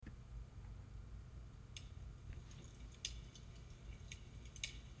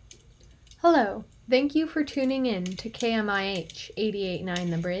Hello, thank you for tuning in to KMIH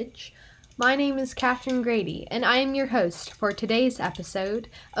 88.9 The Bridge. My name is Catherine Grady, and I am your host for today's episode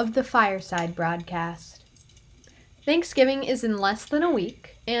of the Fireside Broadcast. Thanksgiving is in less than a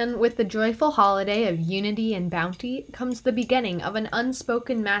week, and with the joyful holiday of unity and bounty comes the beginning of an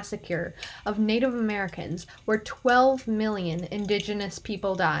unspoken massacre of Native Americans where 12 million indigenous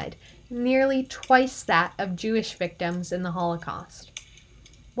people died, nearly twice that of Jewish victims in the Holocaust.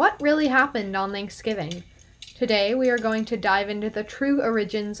 What really happened on Thanksgiving? Today we are going to dive into the true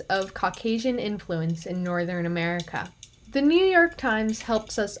origins of Caucasian influence in Northern America. The New York Times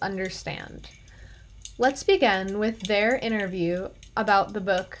helps us understand. Let's begin with their interview about the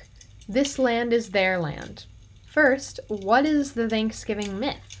book, This Land is Their Land. First, what is the Thanksgiving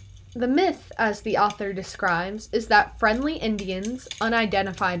myth? The myth, as the author describes, is that friendly Indians,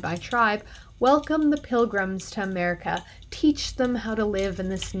 unidentified by tribe, welcome the Pilgrims to America, teach them how to live in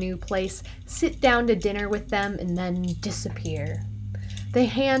this new place, sit down to dinner with them, and then disappear. They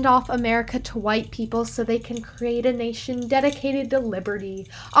hand off America to white people so they can create a nation dedicated to liberty,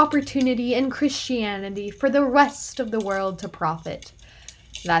 opportunity, and Christianity for the rest of the world to profit.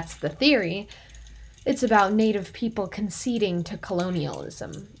 That's the theory. It's about Native people conceding to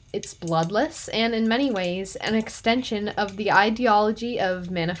colonialism. It's bloodless and, in many ways, an extension of the ideology of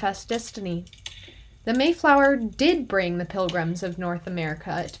manifest destiny. The Mayflower did bring the Pilgrims of North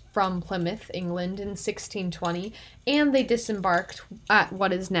America from Plymouth, England in 1620, and they disembarked at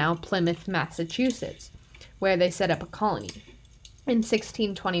what is now Plymouth, Massachusetts, where they set up a colony. In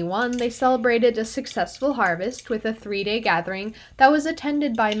 1621, they celebrated a successful harvest with a 3-day gathering that was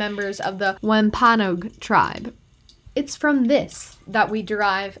attended by members of the Wampanoag tribe. It's from this that we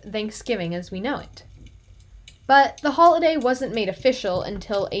derive Thanksgiving as we know it. But the holiday wasn't made official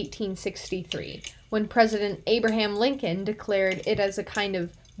until 1863, when President Abraham Lincoln declared it as a kind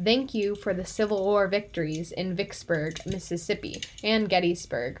of thank you for the Civil War victories in Vicksburg, Mississippi, and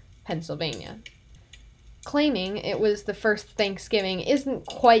Gettysburg, Pennsylvania. Claiming it was the first Thanksgiving isn't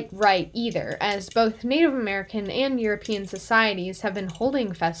quite right either, as both Native American and European societies have been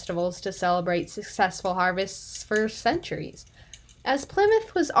holding festivals to celebrate successful harvests for centuries. As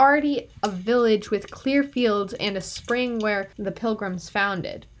Plymouth was already a village with clear fields and a spring where the Pilgrims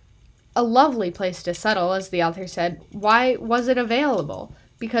founded. A lovely place to settle, as the author said. Why was it available?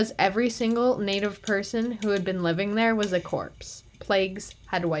 Because every single Native person who had been living there was a corpse. Plagues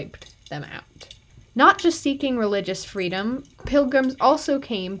had wiped them out. Not just seeking religious freedom, Pilgrims also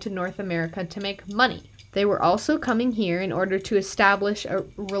came to North America to make money. They were also coming here in order to establish a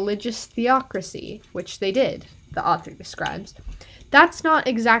religious theocracy, which they did, the author describes. That's not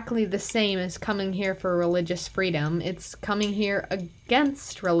exactly the same as coming here for religious freedom. It's coming here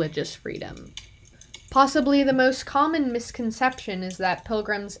against religious freedom. Possibly the most common misconception is that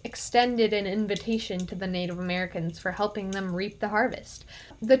Pilgrims extended an invitation to the Native Americans for helping them reap the harvest.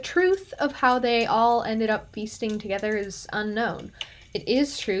 The truth of how they all ended up feasting together is unknown. It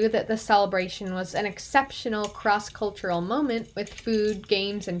is true that the celebration was an exceptional cross-cultural moment with food,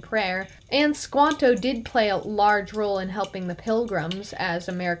 games, and prayer, and Squanto did play a large role in helping the Pilgrims, as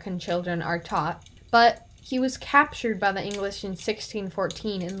American children are taught, but he was captured by the English in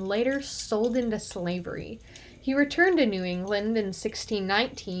 1614 and later sold into slavery. He returned to New England in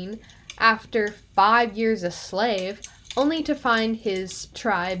 1619 after 5 years a slave, only to find his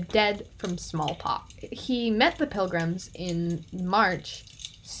tribe dead from smallpox. He met the Pilgrims in March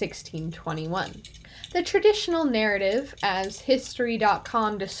 1621. The traditional narrative, as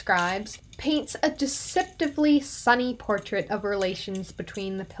History.com describes, paints a deceptively sunny portrait of relations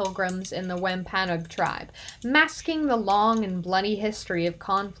between the Pilgrims and the Wampanoag tribe, masking the long and bloody history of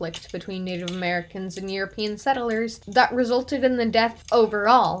conflict between Native Americans and European settlers that resulted in the death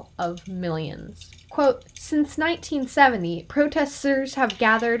overall of millions. Quote, since 1970, protesters have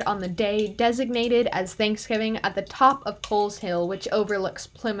gathered on the day designated as Thanksgiving at the top of Coles Hill, which overlooks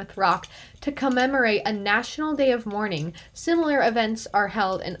Plymouth Rock, to commemorate a national day of mourning. Similar events are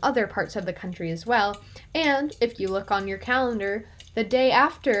held in other parts of the country as well, and if you look on your calendar, the day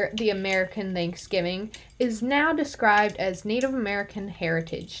after the American Thanksgiving is now described as Native American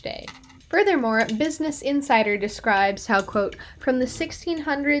Heritage Day. Furthermore, Business Insider describes how, quote, from the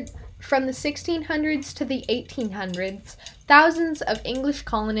 1600s to the 1800s, thousands of English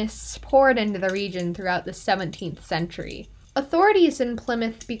colonists poured into the region throughout the 17th century. Authorities in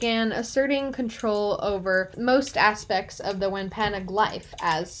Plymouth began asserting control over most aspects of the Wampanoag life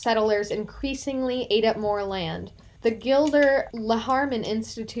as settlers increasingly ate up more land. The Gilder Lehrman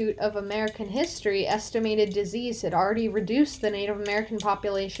Institute of American History estimated disease had already reduced the Native American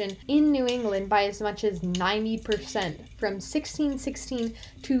population in New England by as much as 90% from 1616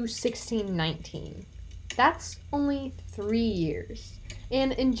 to 1619. That's only 3 years.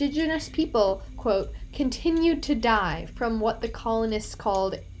 And indigenous people, quote, continued to die from what the colonists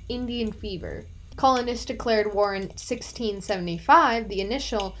called Indian fever. Colonists declared war in 1675. The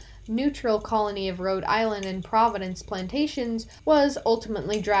initial neutral colony of Rhode Island and Providence plantations was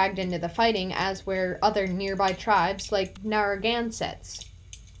ultimately dragged into the fighting, as were other nearby tribes like Narragansetts.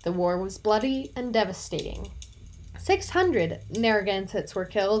 The war was bloody and devastating. 600 Narragansetts were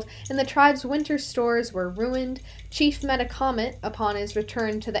killed, and the tribe's winter stores were ruined. Chief Metacomet, upon his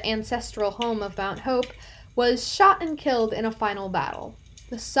return to the ancestral home of Mount Hope, was shot and killed in a final battle.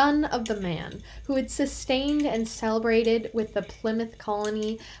 The son of the man who had sustained and celebrated with the Plymouth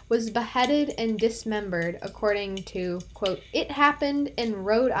colony was beheaded and dismembered, according to, quote, "It happened in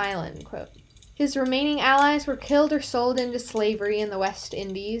Rhode Island," quote. His remaining allies were killed or sold into slavery in the West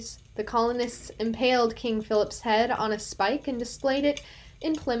Indies. The colonists impaled King Philip's head on a spike and displayed it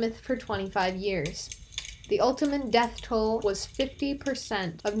in Plymouth for 25 years. The ultimate death toll was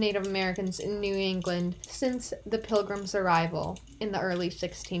 50% of Native Americans in New England since the Pilgrims' arrival in the early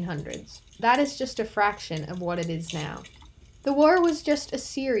 1600s. That is just a fraction of what it is now. The war was just a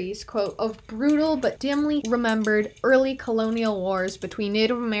series, quote, of brutal but dimly remembered early colonial wars between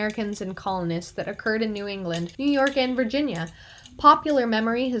Native Americans and colonists that occurred in New England, New York, and Virginia. Popular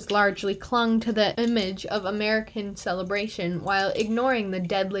memory has largely clung to the image of American celebration while ignoring the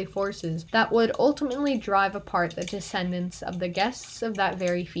deadly forces that would ultimately drive apart the descendants of the guests of that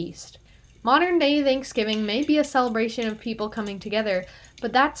very feast. Modern-day Thanksgiving may be a celebration of people coming together,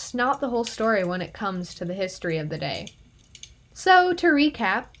 but that's not the whole story when it comes to the history of the day. So, to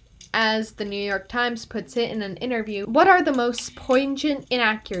recap, as the New York Times puts it in an interview, what are the most poignant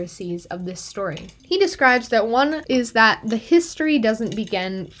inaccuracies of this story? He describes that one is that the history doesn't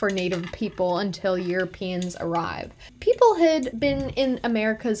begin for Native people until Europeans arrive. People had been in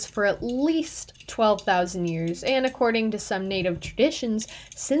Americas for at least 12,000 years, and according to some Native traditions,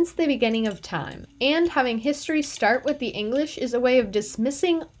 since the beginning of time. And having history start with the English is a way of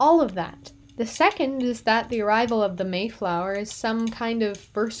dismissing all of that. The second is that the arrival of the Mayflower is some kind of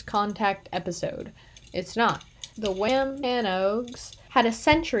first contact episode. It's not. The Wampanoags had a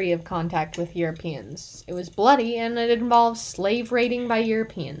century of contact with Europeans. It was bloody, and it involved slave raiding by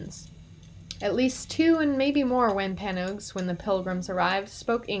Europeans. At least 2 and maybe more Wampanoags, when the Pilgrims arrived,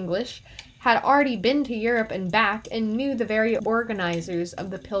 spoke English, had already been to Europe and back, and knew the very organizers of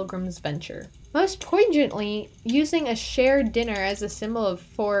the Pilgrims' venture. Most poignantly, using a shared dinner as a symbol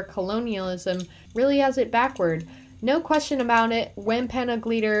for colonialism really has it backward. No question about it, Wampanoag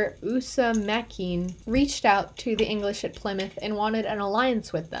leader Usa Mackeen reached out to the English at Plymouth and wanted an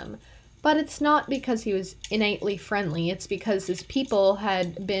alliance with them. But it's not because he was innately friendly, it's because his people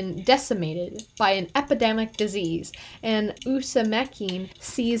had been decimated by an epidemic disease, and Usa Mackeen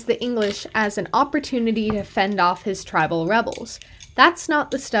sees the English as an opportunity to fend off his tribal rebels. That's not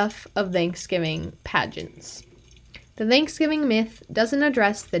the stuff of Thanksgiving pageants. The Thanksgiving myth doesn't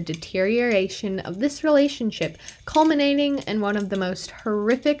address the deterioration of this relationship, culminating in one of the most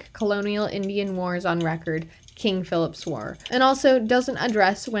horrific colonial Indian wars on record, King Philip's War, and also doesn't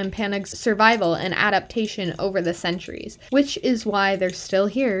address Wampanoag's survival and adaptation over the centuries, which is why they're still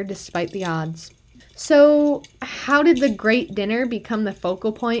here despite the odds. So, how did the Great Dinner become the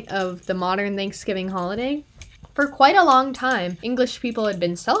focal point of the modern Thanksgiving holiday? For quite a long time, English people had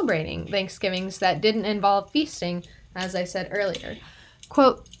been celebrating Thanksgivings that didn't involve feasting, as I said earlier.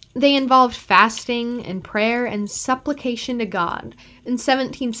 Quote, they involved fasting and prayer and supplication to God. In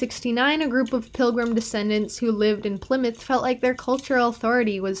 1769, a group of Pilgrim descendants who lived in Plymouth felt like their cultural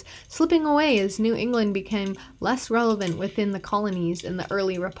authority was slipping away as New England became less relevant within the colonies, and the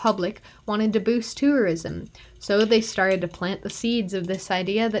early Republic wanted to boost tourism. So they started to plant the seeds of this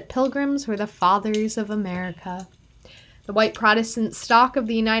idea that Pilgrims were the fathers of America. The white Protestant stock of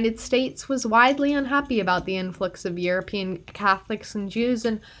the United States was widely unhappy about the influx of European Catholics and Jews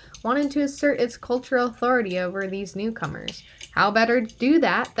and wanted to assert its cultural authority over these newcomers. How better to do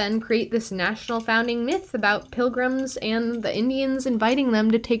that than create this national founding myth about Pilgrims and the Indians inviting them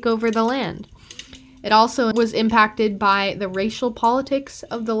to take over the land? It also was impacted by the racial politics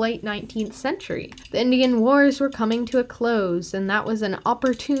of the late 19th century. The Indian Wars were coming to a close, and that was an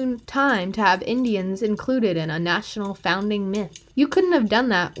opportune time to have Indians included in a national founding myth. You couldn't have done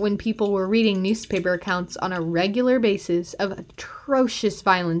that when people were reading newspaper accounts on a regular basis of atrocious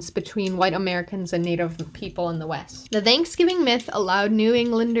violence between white Americans and Native people in the West. The Thanksgiving myth allowed New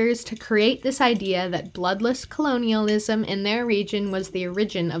Englanders to create this idea that bloodless colonialism in their region was the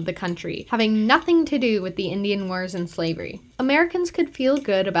origin of the country, having nothing to do with the Indian Wars and slavery. Americans could feel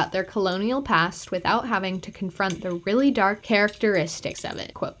good about their colonial past without having to confront the really dark characteristics of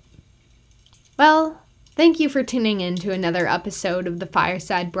it. Quote, well, thank you for tuning in to another episode of the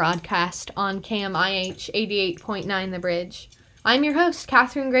Fireside Broadcast on KMIH 88.9 The Bridge. I'm your host,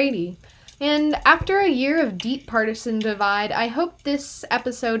 Catherine Grady, and after a year of deep partisan divide, I hope this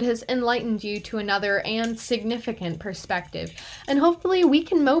episode has enlightened you to another and significant perspective, and hopefully we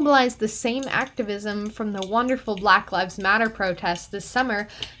can mobilize the same activism from the wonderful Black Lives Matter protests this summer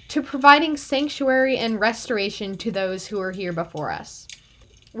to providing sanctuary and restoration to those who were here before us.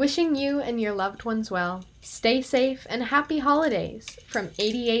 Wishing you and your loved ones well, stay safe, and happy holidays from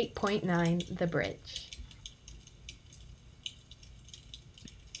 88.9 The Bridge.